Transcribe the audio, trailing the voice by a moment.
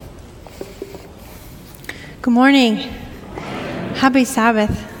Good morning. Happy Sabbath.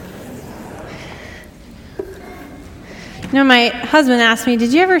 You know, my husband asked me,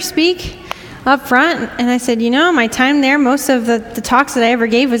 did you ever speak up front? And I said, my time there, most of the talks that I ever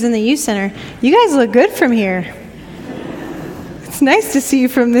gave was in the youth center. You guys look good from here. It's nice to see you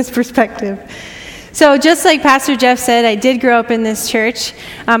from this perspective. So just like Pastor Jeff said, I did grow up in this church.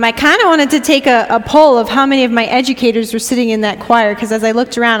 I kind of wanted to take a poll of how many of my educators were sitting in that choir, because as I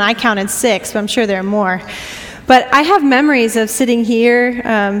looked around, I counted 6, but I'm sure there are more. But I have memories of sitting here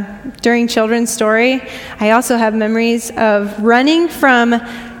during children's story. I also have memories of running from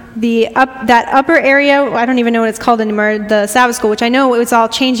that upper area. I don't even know what it's called anymore, the Sabbath school, which I know it was all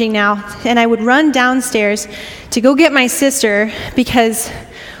changing now. And I would run downstairs to go get my sister, because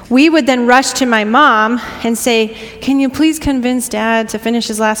we would then rush to my mom and say, can you please convince Dad to finish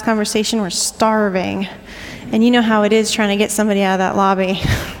his last conversation? We're starving. And you know how it is trying to get somebody out of that lobby.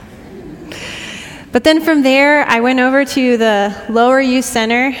 But then from there, I went over to the lower youth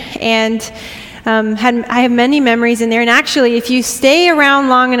center, and I have many memories in there. And actually, if you stay around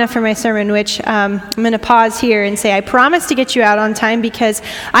long enough for my sermon, which I'm going to pause here and say I promise to get you out on time, because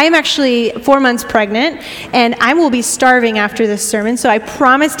I am actually 4 months pregnant, and I will be starving after this sermon, so I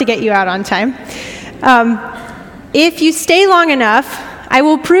promise to get you out on time. If you stay long enough, I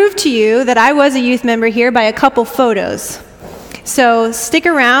will prove to you that I was a youth member here by a couple photos. So stick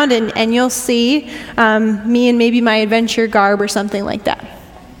around and you'll see me and maybe my adventure garb or something like that.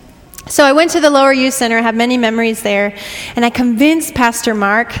 So I went to the lower youth center. I have many memories there, and I convinced Pastor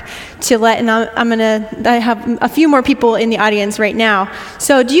Mark to let, and I have a few more people in the audience right now.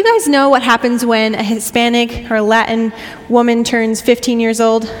 So do you guys know what happens when a Hispanic or Latin woman turns 15 years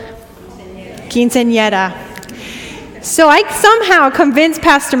old? Quinceañera. So I somehow convinced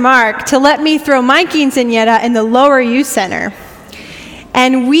Pastor Mark to let me throw my quinceañera in the lower youth center.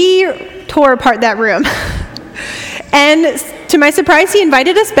 And we tore apart that room. And to my surprise, he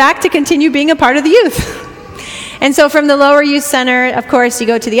invited us back to continue being a part of the youth. And so from the lower youth center, of course, you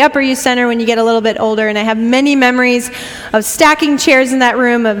go to the upper youth center when you get a little bit older. And I have many memories of stacking chairs in that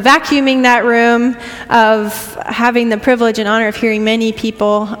room, of vacuuming that room, of having the privilege and honor of hearing many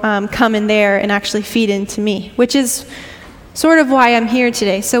people come in there and actually feed into me, which is sort of why I'm here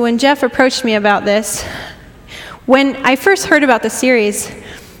today. So when Jeff approached me about this, when I first heard about the series,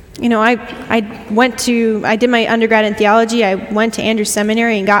 I did my undergrad in theology. I went to Andrews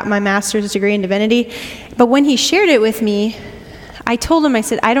Seminary and got my master's degree in divinity. But when he shared it with me, I told him, I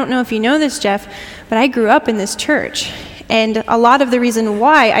said, I don't know if you know this, Jeff, but I grew up in this church. And a lot of the reason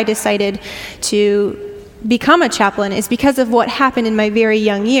why I decided to become a chaplain is because of what happened in my very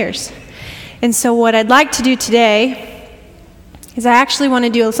young years. And so what I'd like to do today is I actually want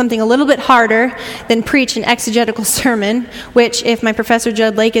to do something a little bit harder than preach an exegetical sermon, which if my Professor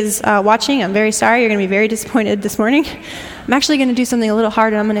Judd Lake is watching, I'm very sorry, you're going to be very disappointed this morning. I'm actually going to do something a little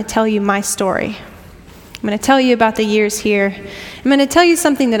harder. I'm going to tell you my story. I'm going to tell you about the years here. I'm going to tell you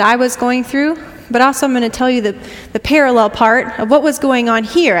something that I was going through, but also I'm going to tell you the parallel part of what was going on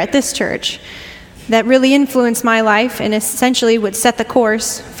here at this church that really influenced my life and essentially would set the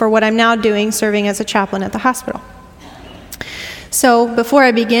course for what I'm now doing, serving as a chaplain at the hospital. So before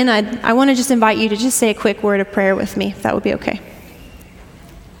I begin, I want to just invite you to just say a quick word of prayer with me, if that would be okay.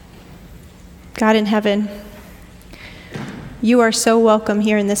 God in heaven, you are so welcome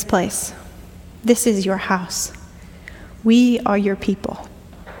here in this place. This is your house. We are your people.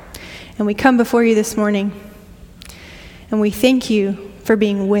 And we come before you this morning, and we thank you for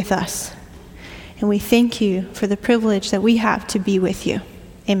being with us. And we thank you for the privilege that we have to be with you.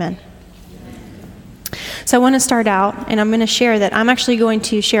 Amen. So I want to start out, and I'm going to share that I'm actually going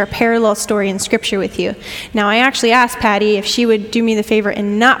to share a parallel story in Scripture with you. Now, I actually asked Patty if she would do me the favor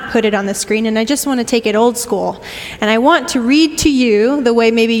and not put it on the screen, and I just want to take it old school. And I want to read to you the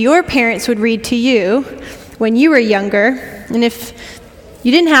way maybe your parents would read to you when you were younger. And if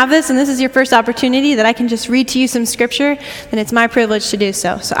you didn't have this, and this is your first opportunity that I can just read to you some Scripture, then it's my privilege to do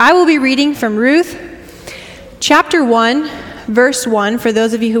so. So I will be reading from Ruth, chapter 1, verse 1, for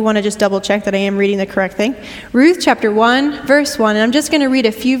those of you who want to just double check that I am reading the correct thing. Ruth chapter 1, verse 1, and I'm just going to read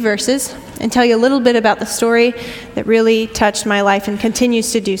a few verses and tell you a little bit about the story that really touched my life and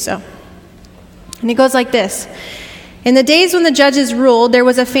continues to do so. And it goes like this. In the days when the judges ruled, there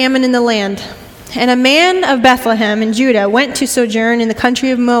was a famine in the land. And a man of Bethlehem in Judah went to sojourn in the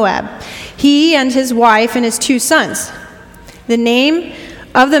country of Moab, he and his wife and his 2 sons. The name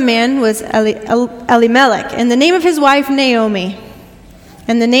of the man was Elimelech, and the name of his wife Naomi.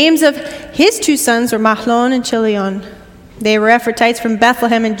 And the names of his 2 sons were Mahlon and Chilion. They were Ephrathites from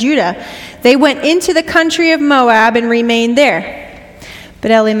Bethlehem in Judah. They went into the country of Moab and remained there.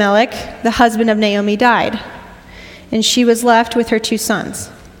 But Elimelech, the husband of Naomi, died, and she was left with her 2 sons.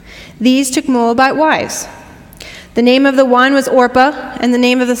 These took Moabite wives. The name of the one was Orpah, and the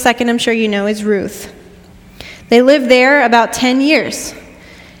name of the second, I'm sure you know, is Ruth. They lived there about 10 years,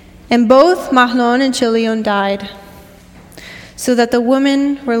 and both Mahlon and Chilion died, so that the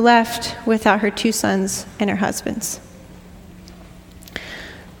women were left without her 2 sons and her husbands.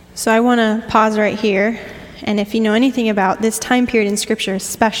 So I want to pause right here. And if you know anything about this time period in Scripture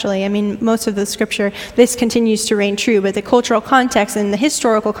especially, I mean, most of the Scripture, this continues to reign true, but the cultural context and the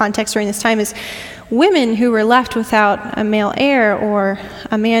historical context during this time is women who were left without a male heir or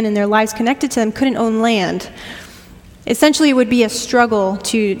a man in their lives connected to them couldn't own land. Essentially, it would be a struggle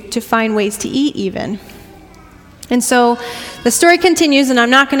to find ways to eat even. And so the story continues, and I'm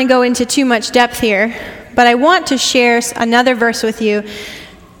not going to go into too much depth here, but I want to share another verse with you.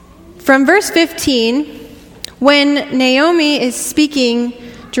 From verse 15, when Naomi is speaking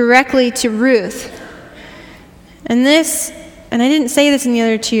directly to Ruth. And I didn't say this in the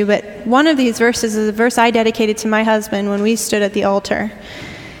other 2, but one of these verses is a verse I dedicated to my husband when we stood at the altar.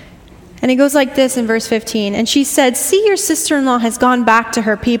 And it goes like this in verse 15. And she said, "See, your sister-in-law has gone back to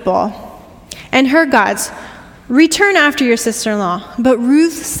her people and her gods. Return after your sister-in-law." But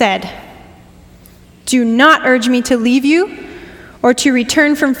Ruth said, "Do not urge me to leave you or to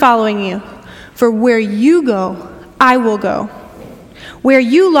return from following you. For where you go, I will go. Where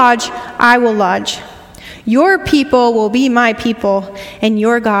you lodge, I will lodge. Your people will be my people, and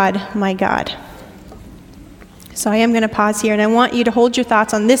your God, my God." So I am going to pause here, and I want you to hold your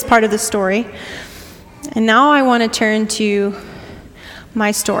thoughts on this part of the story. And now I want to turn to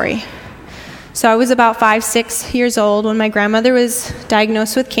my story. So I was about 5, 6 years old when my grandmother was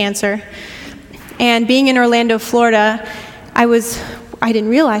diagnosed with cancer. And being in Orlando, Florida, I didn't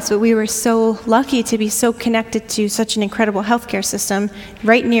realize, but we were so lucky to be so connected to such an incredible healthcare system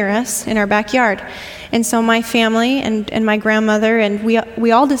right near us in our backyard. And so my family and my grandmother and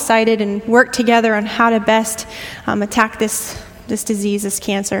we all decided and worked together on how to best attack this disease, this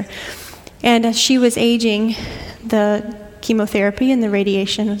cancer. And as she was aging, the chemotherapy and the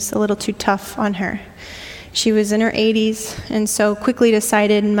radiation was a little too tough on her. She was in her 80s, and so quickly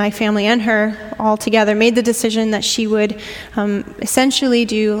decided, and my family and her all together made the decision that she would essentially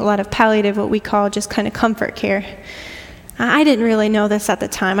do a lot of palliative, what we call just kind of comfort care. I didn't really know this at the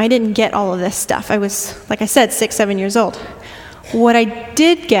time. I didn't get all of this stuff. I was, like I said, 6, 7 years old. What I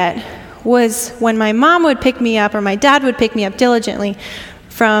did get was when my mom would pick me up, or my dad would pick me up diligently,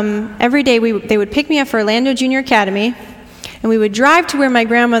 from every day they would pick me up for Orlando Junior Academy, and we would drive to where my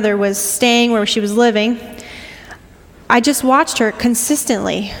grandmother was staying, where she was living. I just watched her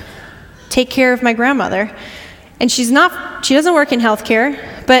consistently take care of my grandmother. And she doesn't work in healthcare,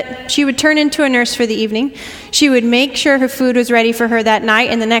 but she would turn into a nurse for the evening. She would make sure her food was ready for her that night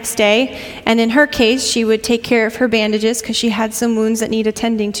and the next day. And in her case, she would take care of her bandages because she had some wounds that need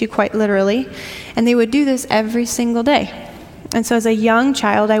attending to, quite literally. And they would do this every single day. And so as a young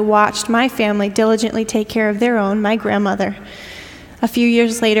child, I watched my family diligently take care of their own, my grandmother. A few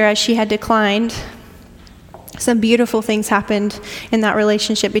years later, as she had declined, some beautiful things happened in that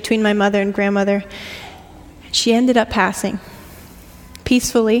relationship between my mother and grandmother. She ended up passing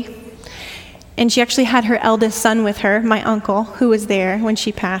peacefully, and she actually had her eldest son with her, my uncle, who was there when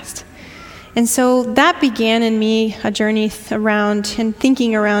she passed. And so that began in me a journey around and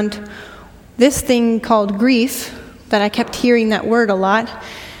thinking around this thing called grief, that I kept hearing that word a lot.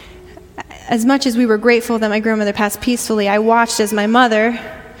 As much as we were grateful that my grandmother passed peacefully, I watched as my mother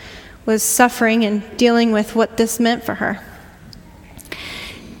was suffering and dealing with what this meant for her.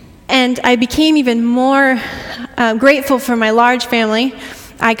 And I became even more grateful for my large family.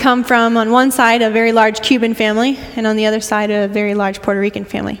 I come from, on one side, a very large Cuban family, and on the other side, a very large Puerto Rican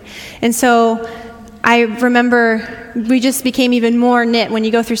family. And so I remember we just became even more knit. When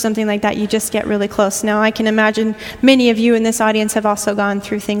you go through something like that, you just get really close. Now, I can imagine many of you in this audience have also gone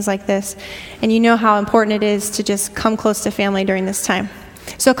through things like this, and you know how important it is to just come close to family during this time.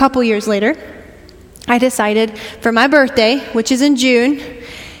 So a couple years later, I decided for my birthday, which is in June,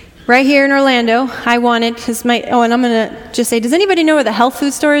 right here in Orlando, I wanted, and I'm going to just say, does anybody know where the health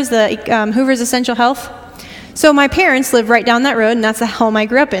food store is, the Hoover's Essential Health? So my parents live right down that road, and that's the home I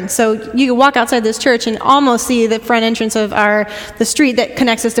grew up in. So you can walk outside this church and almost see the front entrance of the street that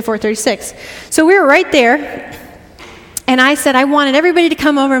connects us to 436. So we were right there. And I said I wanted everybody to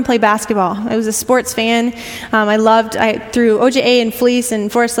come over and play basketball. I was a sports fan. Through OJA and Fleece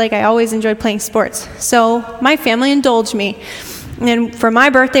and Forest Lake, I always enjoyed playing sports. So my family indulged me. And for my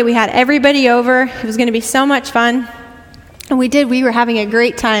birthday, we had everybody over. It was going to be so much fun. And we were having a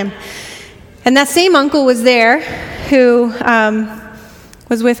great time. And that same uncle was there who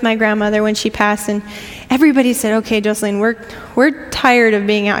was with my grandmother when she passed, and everybody said, okay, Jocelyn, we're tired of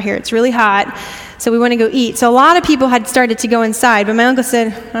being out here. It's really hot, so we want to go eat. So a lot of people had started to go inside, but my uncle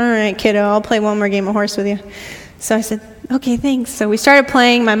said, all right, kiddo, I'll play one more game of horse with you. So I said, okay, thanks. So we started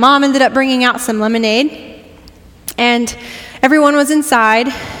playing. My mom ended up bringing out some lemonade, and everyone was inside,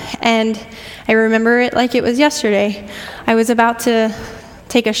 and I remember it like it was yesterday. I was about to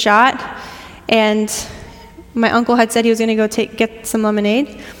take a shot, and my uncle had said he was going to go get some lemonade.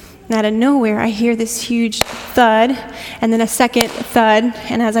 And out of nowhere, I hear this huge thud, and then a second thud.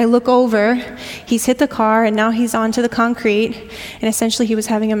 And as I look over, he's hit the car, and now he's onto the concrete. And essentially, he was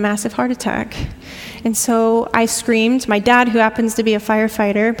having a massive heart attack. And so I screamed. My dad, who happens to be a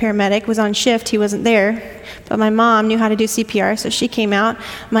firefighter, paramedic, was on shift. He wasn't there. But my mom knew how to do CPR, so she came out.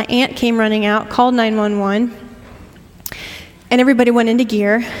 My aunt came running out, called 911. And everybody went into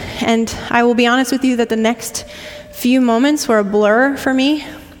gear. And I will be honest with you that the next few moments were a blur for me.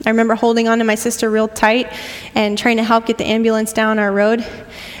 I remember holding on to my sister real tight and trying to help get the ambulance down our road.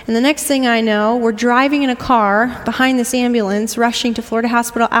 And the next thing I know, we're driving in a car behind this ambulance, rushing to Florida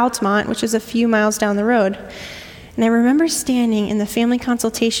Hospital Altamont, which is a few miles down the road. And I remember standing in the family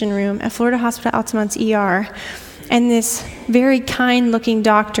consultation room at Florida Hospital Altamont's ER, and this very kind-looking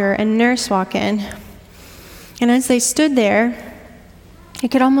doctor and nurse walk in. And as they stood there, I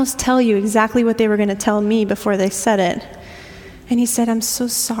could almost tell you exactly what they were going to tell me before they said it. And he said, I'm so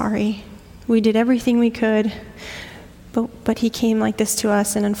sorry. We did everything we could, but he came like this to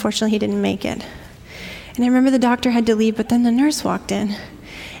us, and unfortunately he didn't make it. And I remember the doctor had to leave, but then the nurse walked in,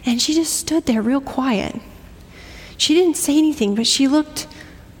 and she just stood there real quiet. She didn't say anything, but she looked,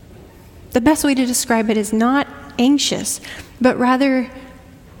 the best way to describe it is not anxious, but rather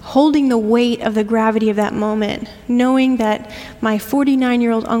holding the weight of the gravity of that moment, knowing that my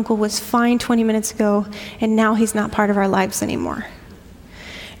 49-year-old uncle was fine 20 minutes ago, and now he's not part of our lives anymore.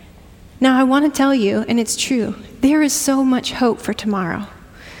 Now, I want to tell you, and it's true, there is so much hope for tomorrow.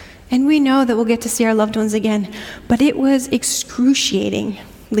 And we know that we'll get to see our loved ones again, but it was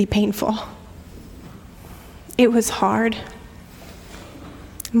excruciatingly painful. It was hard.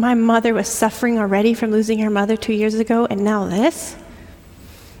 My mother was suffering already from losing her mother 2 years ago, and now this?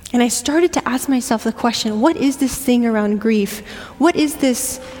 And I started to ask myself the question, what is this thing around grief? What is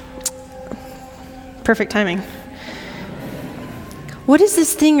this, perfect timing. What is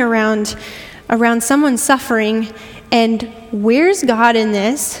this thing around someone suffering, and where's God in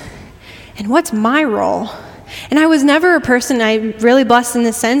this? And what's my role? And I was never a person, I'm really blessed in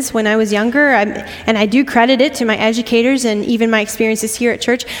this sense, when I was younger, and I do credit it to my educators and even my experiences here at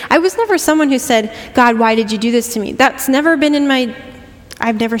church. I was never someone who said, God, why did you do this to me? That's never been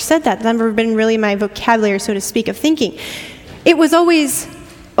I've never said that. That's never been really my vocabulary, so to speak, of thinking. It was always,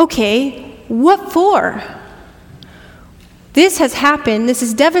 okay, what for? This has happened. This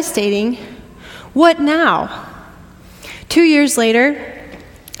is devastating. What now? 2 years later,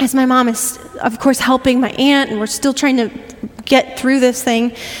 as my mom is, of course, helping my aunt, and we're still trying to get through this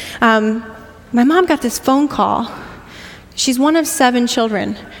thing, my mom got this phone call. She's one of 7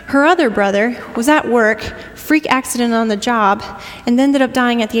 children. Her other brother was at work, freak accident on the job, and ended up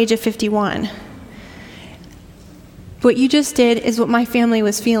dying at the age of 51. What you just did is what my family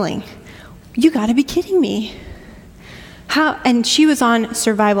was feeling. You got to be kidding me. And she was on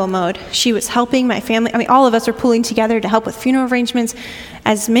survival mode. She was helping my family. I mean, all of us are pulling together to help with funeral arrangements.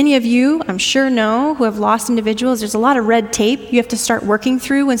 As many of you, I'm sure, know, who have lost individuals, there's a lot of red tape you have to start working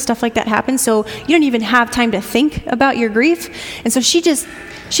through when stuff like that happens, so you don't even have time to think about your grief. And so she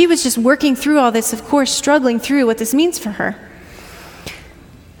was just working through all this, of course, struggling through what this means for her.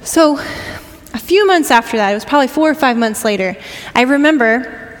 So a few months after that, it was probably 4 or 5 months later, I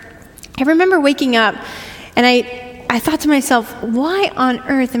remember waking up, and I thought to myself, why on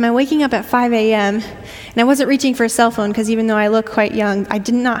earth am I waking up at 5 a.m. and I wasn't reaching for a cell phone, because even though I look quite young, I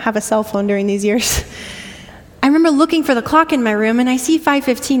did not have a cell phone during these years. I remember looking for the clock in my room, and I see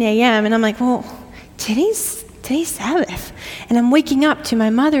 5:15 a.m., and I'm like, well, today's Sabbath. And I'm waking up to my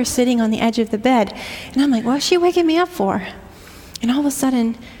mother sitting on the edge of the bed, and I'm like, what is she waking me up for? And all of a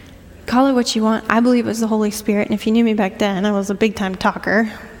sudden, call it what you want, I believe it was the Holy Spirit, and if you knew me back then, I was a big-time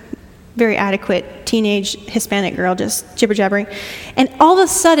talker. Very adequate teenage Hispanic girl, just jibber-jabbering. And all of a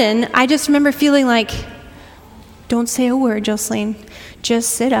sudden, I just remember feeling like, don't say a word, Jocelyn. Just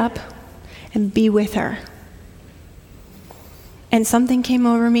sit up and be with her. And something came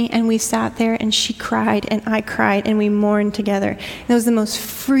over me, and we sat there, and she cried, and I cried, and we mourned together. And it was the most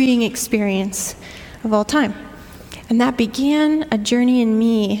freeing experience of all time. And that began a journey in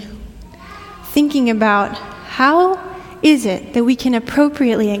me thinking about how is it that we can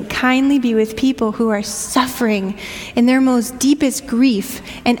appropriately and kindly be with people who are suffering in their most deepest grief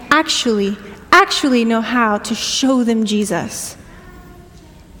and actually know how to show them Jesus?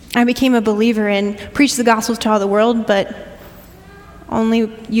 I became a believer in preach the gospel to all the world, but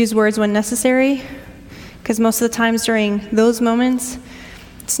only use words when necessary, because most of the times during those moments,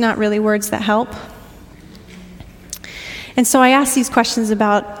 it's not really words that help. And so I asked these questions to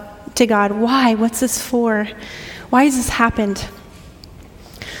God, why? What's this for? Why has this happened?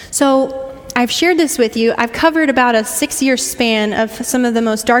 So I've shared this with you. I've covered about a 6-year span of some of the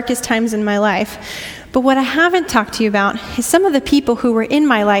most darkest times in my life. But what I haven't talked to you about is some of the people who were in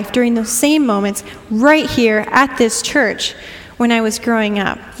my life during those same moments right here at this church when I was growing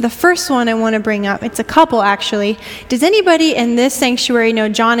up. The first one I want to bring up, it's a couple actually. Does anybody in this sanctuary know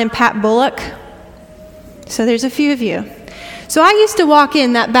John and Pat Bullock? So there's a few of you. So I used to walk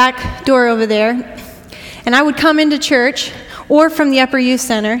in that back door over there, and I would come into church or from the Upper Youth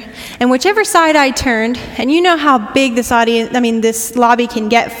Center, and whichever side I turned, and you know how big this this lobby can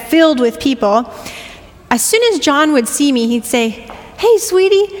get filled with people, as soon as John would see me, he'd say, "Hey,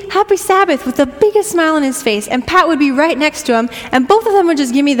 sweetie, happy Sabbath," with the biggest smile on his face. And Pat would be right next to him, and both of them would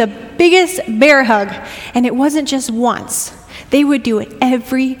just give me the biggest bear hug. And it wasn't just once. They would do it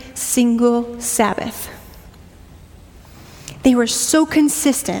every single Sabbath. They were so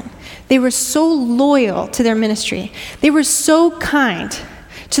consistent. They were so loyal to their ministry. They were so kind,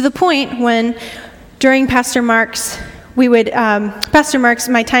 to the point when, during Pastor Mark's,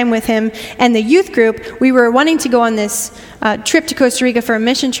 my time with him and the youth group, we were wanting to go on this trip to Costa Rica for a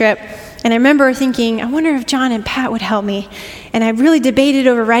mission trip. And I remember thinking, I wonder if John and Pat would help me. And I really debated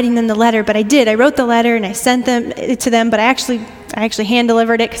over writing them the letter, but I did. I wrote the letter and I sent it to them, but I actually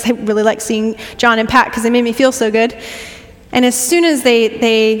hand-delivered it because I really like seeing John and Pat because they made me feel so good. And as soon as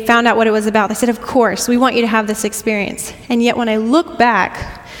they found out what it was about, they said, "Of course, we want you to have this experience." And yet when I look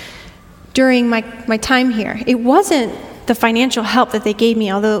back during my time here, it wasn't the financial help that they gave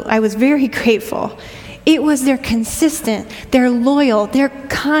me, although I was very grateful. It was their consistent, their loyal, their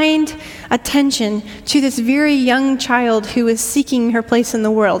kind attention to this very young child who was seeking her place in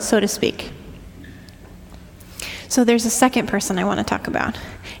the world, so to speak. So there's a second person I want to talk about.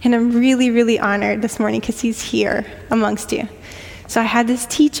 And I'm really, really honored this morning because he's here amongst you. So I had this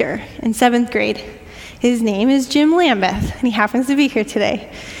teacher in 7th grade. His name is Jim Lambeth, and he happens to be here today.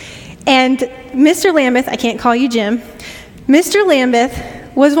 And Mr. Lambeth, I can't call you Jim, Mr. Lambeth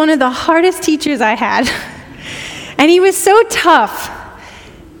was one of the hardest teachers I had. And he was so tough,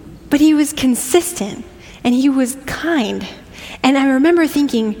 but he was consistent, and he was kind. And I remember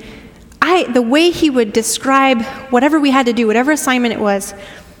thinking, the way he would describe whatever we had to do, whatever assignment it was,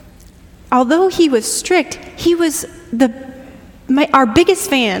 although he was strict, he was our biggest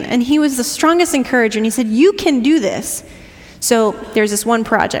fan, and he was the strongest encourager, and he said, "You can do this." So there's this one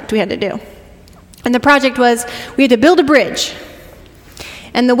project we had to do. And the project was we had to build a bridge.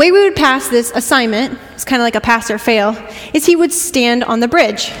 And the way we would pass this assignment, it's kind of like a pass or fail, is he would stand on the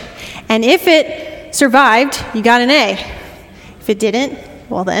bridge. And if it survived, you got an A. If it didn't,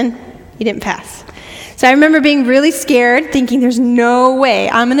 well then, you didn't pass. So I remember being really scared, thinking there's no way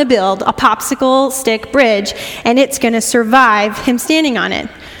I'm going to build a popsicle stick bridge and it's going to survive him standing on it.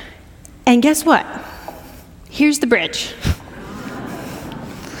 And guess what? Here's the bridge.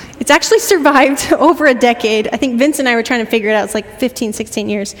 It's actually survived over a decade. I think Vince and I were trying to figure it out. It's like 15, 16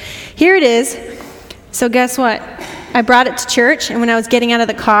 years. Here it is. So guess what? I brought it to church, and when I was getting out of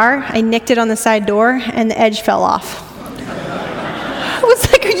the car, I nicked it on the side door, and the edge fell off. I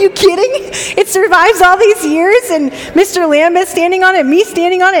was like, are you kidding? It survives all these years, and Mr. Lambeth standing on it, me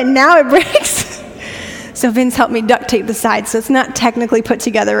standing on it, and now it breaks? So Vince helped me duct tape the sides, so it's not technically put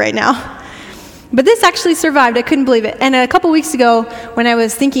together right now. But this actually survived. I couldn't believe it. And a couple weeks ago, when I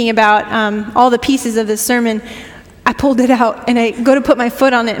was thinking about all the pieces of this sermon, I pulled it out, and I go to put my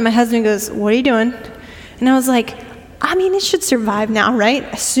foot on it, and my husband goes, "What are you doing?" And I was like, it should survive now, right?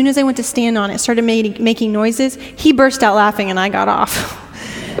 As soon as I went to stand on it, started making noises, he burst out laughing, and I got off.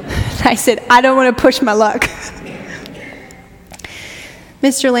 I said, I don't want to push my luck.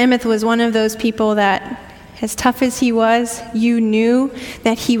 Mr. Lambeth was one of those people that, as tough as he was, you knew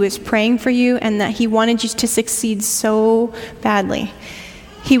that he was praying for you and that he wanted you to succeed so badly.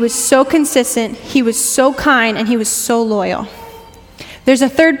 He was so consistent, he was so kind, and he was so loyal. There's a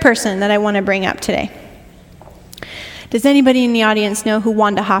third person that I want to bring up today. Does anybody in the audience know who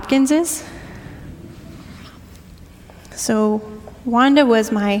Wanda Hopkins is? So Wanda was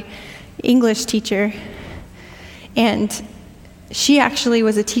my English teacher, and she actually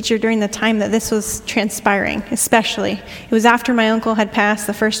was a teacher during the time that this was transpiring, especially. It was after my uncle had passed,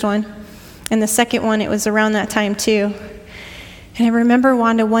 the first one. And the second one, it was around that time too. And I remember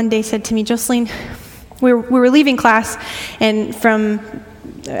Wanda one day said to me, Jocelyn, we were leaving class and from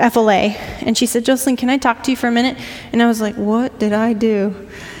FLA, and she said, Jocelyn, can I talk to you for a minute? And I was like, what did I do?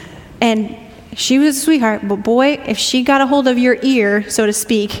 And she was a sweetheart, but boy, if she got a hold of your ear, so to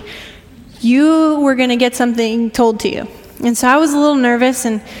speak, you were going to get something told to you. And so I was a little nervous,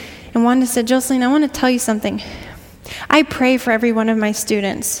 and Wanda said, Jocelyn, I want to tell you something. I pray for every one of my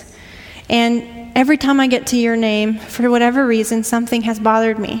students. And every time I get to your name, for whatever reason, something has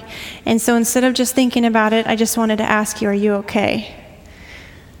bothered me. And so instead of just thinking about it, I just wanted to ask you, are you okay?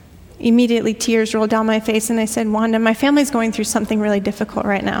 Immediately tears rolled down my face, and I said, Wanda, my family's going through something really difficult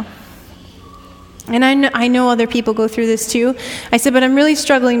right now. And I know other people go through this too. I said, but I'm really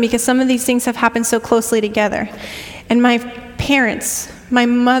struggling because some of these things have happened so closely together. And my parents, my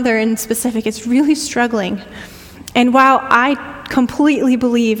mother in specific, is really struggling. And while I completely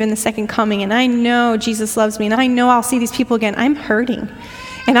believe in the second coming, and I know Jesus loves me, and I know I'll see these people again, I'm hurting.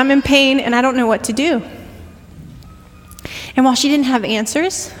 And I'm in pain, and I don't know what to do. And while she didn't have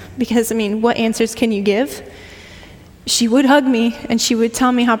answers, because, what answers can you give? She would hug me, and she would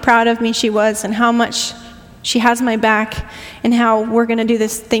tell me how proud of me she was and how much she has my back and how we're going to do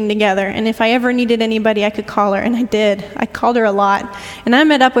this thing together. And if I ever needed anybody, I could call her, and I did. I called her a lot, and I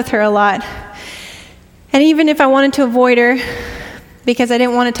met up with her a lot. And even if I wanted to avoid her because I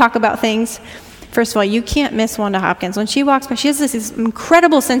didn't want to talk about things, first of all, you can't miss Wanda Hopkins. When she walks by, she has this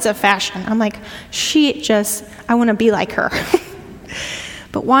incredible sense of fashion. I'm like, I want to be like her.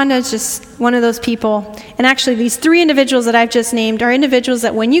 But Wanda is just one of those people. And actually, these three individuals that I've just named are individuals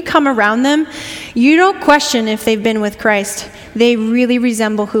that when you come around them, you don't question if they've been with Christ. They really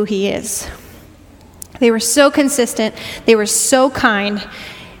resemble who he is. They were so consistent. They were so kind.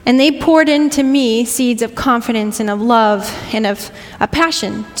 And they poured into me seeds of confidence and of love and of a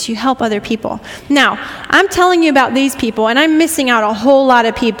passion to help other people. Now, I'm telling you about these people, and I'm missing out a whole lot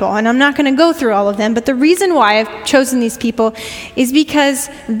of people, and I'm not going to go through all of them, but the reason why I've chosen these people is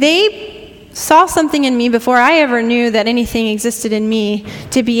because they saw something in me before I ever knew that anything existed in me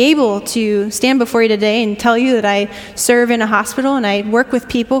to be able to stand before you today and tell you that I serve in a hospital and I work with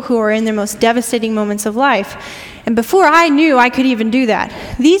people who are in their most devastating moments of life. And before I knew I could even do that,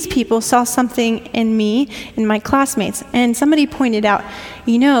 these people saw something in me and my classmates. And somebody pointed out,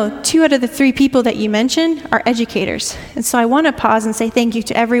 2 out of the 3 people that you mentioned are educators. And so I want to pause and say thank you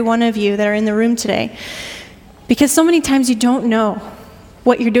to every one of you that are in the room today. Because so many times you don't know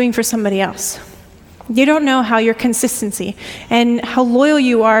what you're doing for somebody else. You don't know how your consistency and how loyal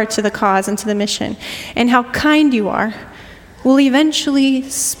you are to the cause and to the mission and how kind you are will eventually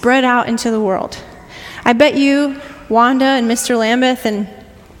spread out into the world. I bet you Wanda and Mr. Lambeth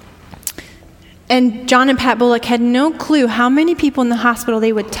and John and Pat Bullock had no clue how many people in the hospital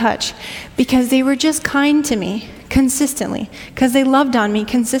they would touch because they were just kind to me consistently, because they loved on me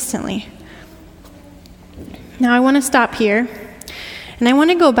consistently. Now I want to stop here, and I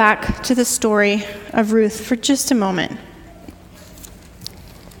want to go back to the story of Ruth for just a moment.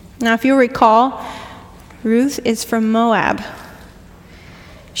 Now, if you'll recall, Ruth is from Moab.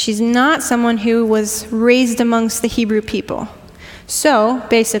 She's not someone who was raised amongst the Hebrew people. So,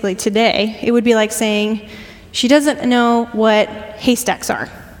 basically, today, it would be like saying, she doesn't know what haystacks are.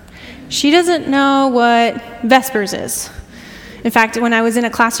 She doesn't know what Vespers is. In fact, when I was in a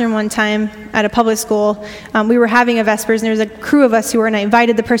classroom one time at a public school, we were having a Vespers, and there was a crew of us who were, and I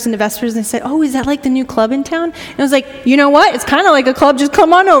invited the person to Vespers, and they said, is that like the new club in town? And I was like, you know what? It's kind of like a club, just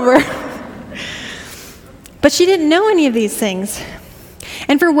come on over. But she didn't know any of these things.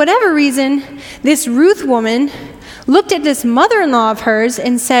 And for whatever reason, this Ruth woman looked at this mother-in-law of hers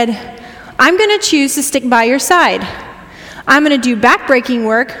and said, I'm going to choose to stick by your side. I'm going to do backbreaking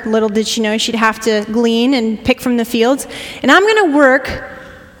work. Little did she know she'd have to glean and pick from the fields. And I'm going to work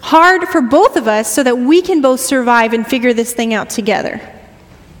hard for both of us so that we can both survive and figure this thing out together.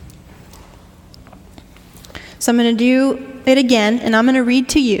 So I'm going to do it again, and I'm going to read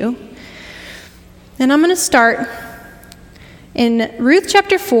to you. And I'm going to start in Ruth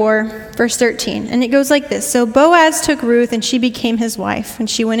chapter 4, verse 13, and it goes like this. So Boaz took Ruth, and she became his wife. And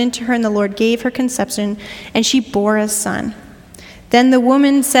she went into her, and the Lord gave her conception, and she bore a son. Then the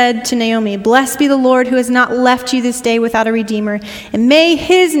woman said to Naomi, Blessed be the Lord who has not left you this day without a redeemer, and may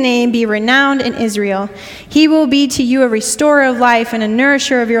his name be renowned in Israel. He will be to you a restorer of life and a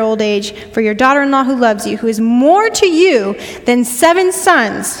nourisher of your old age, for your daughter-in-law who loves you, who is more to you than 7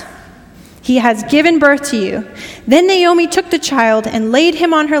 sons. He has given birth to you. Then Naomi took the child and laid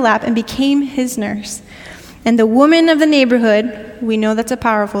him on her lap and became his nurse. And the woman of the neighborhood, we know that's a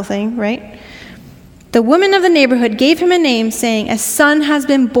powerful thing, right? The women of the neighborhood gave him a name, saying, "A son has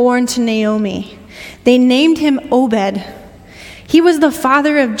been born to Naomi." They named him Obed. He was the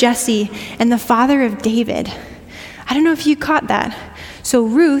father of Jesse and the father of David. I don't know if you caught that. So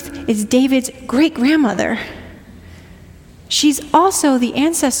Ruth is David's great-grandmother. She's also the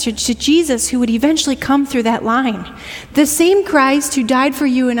ancestor to Jesus who would eventually come through that line. The same Christ who died for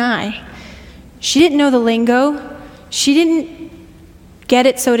you and I. She didn't know the lingo. She didn't get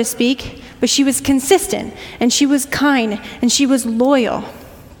it, so to speak, but she was consistent, and she was kind, and she was loyal.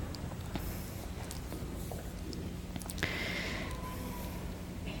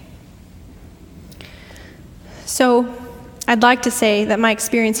 So I'd like to say that my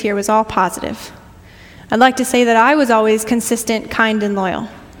experience here was all positive. I'd like to say that I was always consistent, kind, and loyal.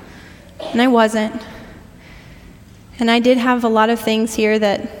 And I wasn't. And I did have a lot of things here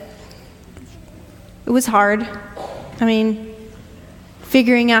that it was hard. I mean,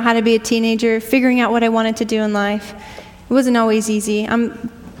 figuring out how to be a teenager, figuring out what I wanted to do in life. It wasn't always easy. I'm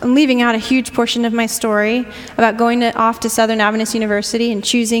leaving out a huge portion of my story about going off to Southern Adventist University and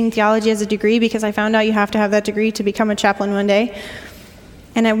choosing theology as a degree because I found out you have to have that degree to become a chaplain one day.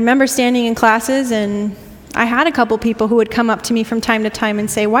 And I remember standing in classes, and I had a couple people who would come up to me from time to time and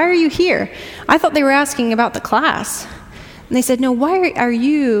say, "Why are you here?" I thought they were asking about the class. And they said, "No, why are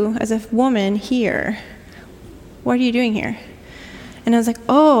you, as a woman, here? What are you doing here?" And I was like,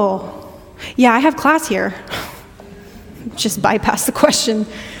 "Oh, yeah, I have class here." Just bypass the question.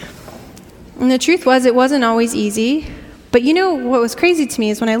 And the truth was, it wasn't always easy. But you know what was crazy to me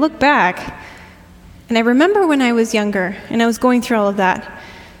is when I look back, and I remember when I was younger, and I was going through all of that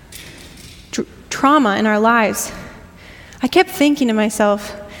trauma in our lives, I kept thinking to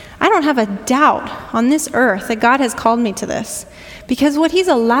myself, I don't have a doubt on this earth that God has called me to this. Because what he's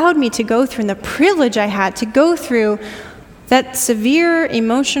allowed me to go through and the privilege I had to go through that severe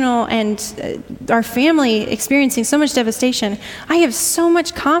emotional and our family experiencing so much devastation, I have so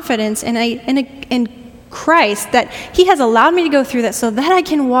much confidence in Christ that he has allowed me to go through that so that I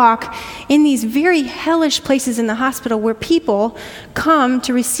can walk in these very hellish places in the hospital where people come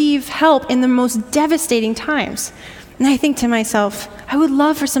to receive help in the most devastating times. And I think to myself, I would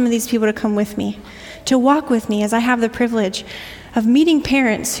love for some of these people to come with me, to walk with me as I have the privilege of meeting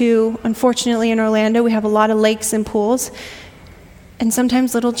parents who, unfortunately in Orlando, we have a lot of lakes and pools, and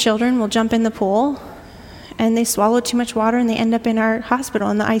sometimes little children will jump in the pool and they swallow too much water and they end up in our hospital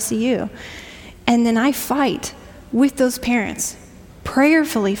in the ICU. And then I fight with those parents,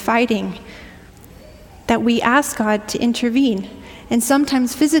 prayerfully fighting that we ask God to intervene. And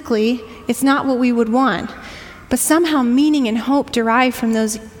sometimes physically, it's not what we would want, but somehow meaning and hope derive from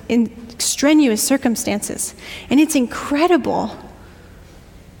those strenuous circumstances. And it's incredible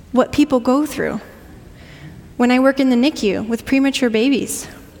what people go through. When I work in the NICU with premature babies,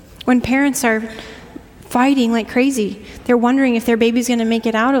 when parents are fighting like crazy, they're wondering if their baby's going to make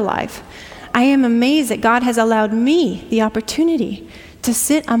it out alive. I am amazed that God has allowed me the opportunity to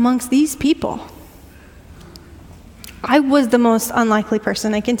sit amongst these people. I was the most unlikely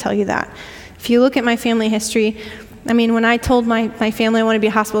person, I can tell you that. If you look at my family history, I mean, when I told my family I want to be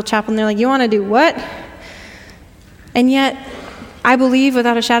a hospital chaplain, they're like, "You want to do what?" And yet, I believe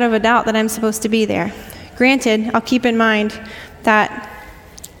without a shadow of a doubt that I'm supposed to be there. Granted, I'll keep in mind that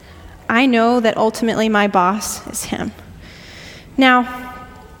I know that ultimately my boss is him. Now,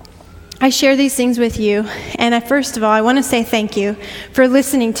 I share these things with you, and first of all, I want to say thank you for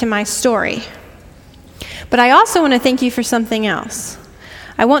listening to my story. But I also want to thank you for something else.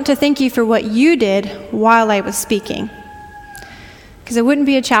 I want to thank you for what you did while I was speaking. Because I wouldn't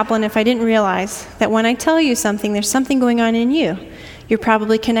be a chaplain if I didn't realize that when I tell you something, there's something going on in you. You're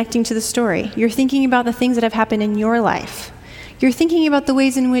probably connecting to the story. You're thinking about the things that have happened in your life. You're thinking about the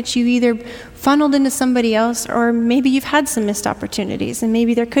ways in which you either funneled into somebody else, or maybe you've had some missed opportunities, and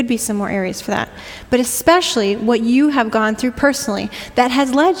maybe there could be some more areas for that. But especially what you have gone through personally that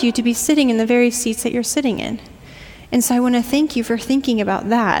has led you to be sitting in the very seats that you're sitting in. And so I want to thank you for thinking about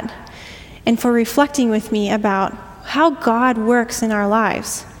that and for reflecting with me about how God works in our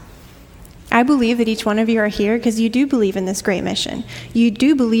lives. I believe that each one of you are here because you do believe in this great mission. You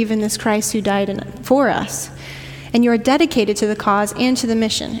do believe in this Christ who died for us. And you are dedicated to the cause and to the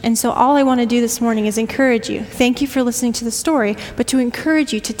mission. And so all I want to do this morning is encourage you. Thank you for listening to the story, but to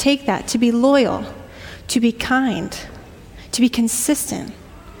encourage you to take that, to be loyal, to be kind, to be consistent.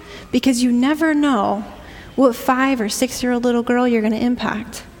 Because you never know what 5 or 6-year-old little girl you're going to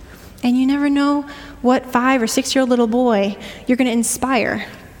impact. And you never know what 5 or 6-year-old little boy you're going to inspire.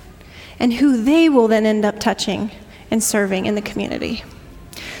 And who they will then end up touching and serving in the community.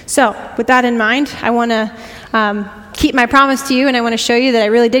 So, with that in mind, I want to keep my promise to you, and I want to show you that I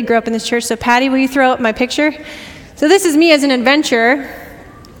really did grow up in this church. So Patty, will you throw up my picture? So this is me as an adventurer.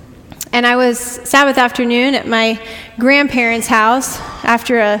 And I was Sabbath afternoon at my grandparents' house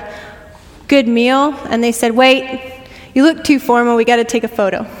after a good meal, and they said, wait, you look too formal, we got to take a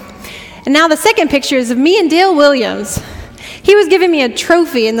photo. And now the second picture is of me and Dale Williams. He was giving me a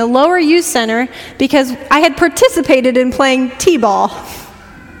trophy in the lower youth center because I had participated in playing t-ball.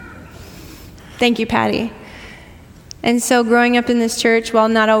 Thank you, Patty. And so growing up in this church, while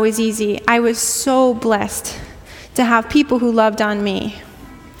not always easy, I was so blessed to have people who loved on me.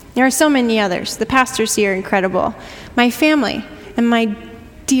 There are so many others. The pastors here are incredible. My family and my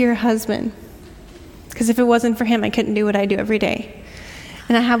dear husband. Because if it wasn't for him, I couldn't do what I do every day.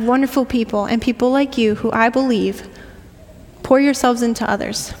 And I have wonderful people and people like you who I believe pour yourselves into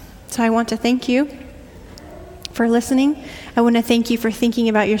others. So I want to thank you for listening. I want to thank you for thinking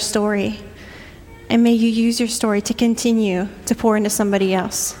about your story. And may you use your story to continue to pour into somebody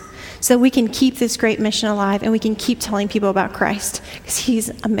else so that we can keep this great mission alive and we can keep telling people about Christ because he's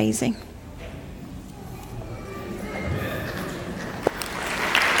amazing.